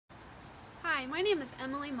Hi, my name is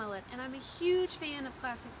Emily Mullett, and I'm a huge fan of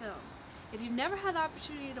classic films. If you've never had the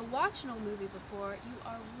opportunity to watch an old movie before, you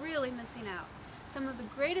are really missing out. Some of the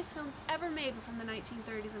greatest films ever made were from the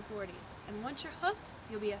 1930s and 40s, and once you're hooked,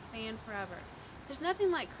 you'll be a fan forever. There's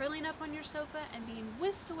nothing like curling up on your sofa and being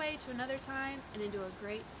whisked away to another time and into a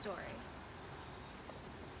great story.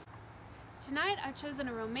 Tonight, I've chosen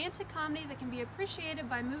a romantic comedy that can be appreciated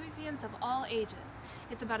by movie fans of all ages.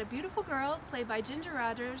 It's about a beautiful girl, played by Ginger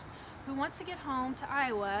Rogers, who wants to get home to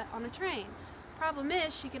Iowa on a train. Problem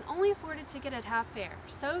is, she can only afford a ticket at half fare,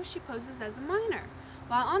 so she poses as a minor.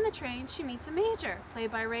 While on the train, she meets a major,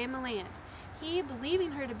 played by Ray Milland. He,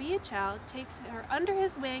 believing her to be a child, takes her under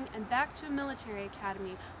his wing and back to a military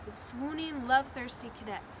academy with swooning, love-thirsty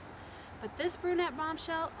cadets. But this brunette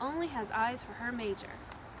bombshell only has eyes for her major.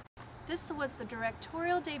 This was the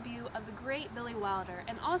directorial debut of the great Billy Wilder,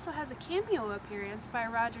 and also has a cameo appearance by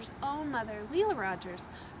Rogers' own mother, Leela Rogers,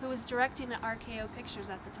 who was directing at RKO Pictures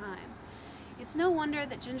at the time. It's no wonder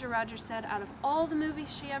that Ginger Rogers said out of all the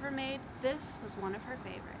movies she ever made, this was one of her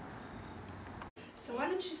favorites. So why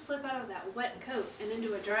don't you slip out of that wet coat and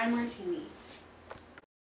into a dry martini?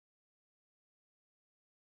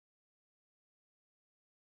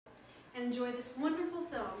 And enjoy this wonderful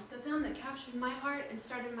film, the film that captured my heart and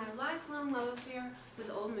started my lifelong love affair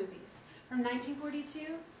with old movies. From 1942,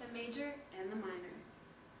 The Major and the Minor.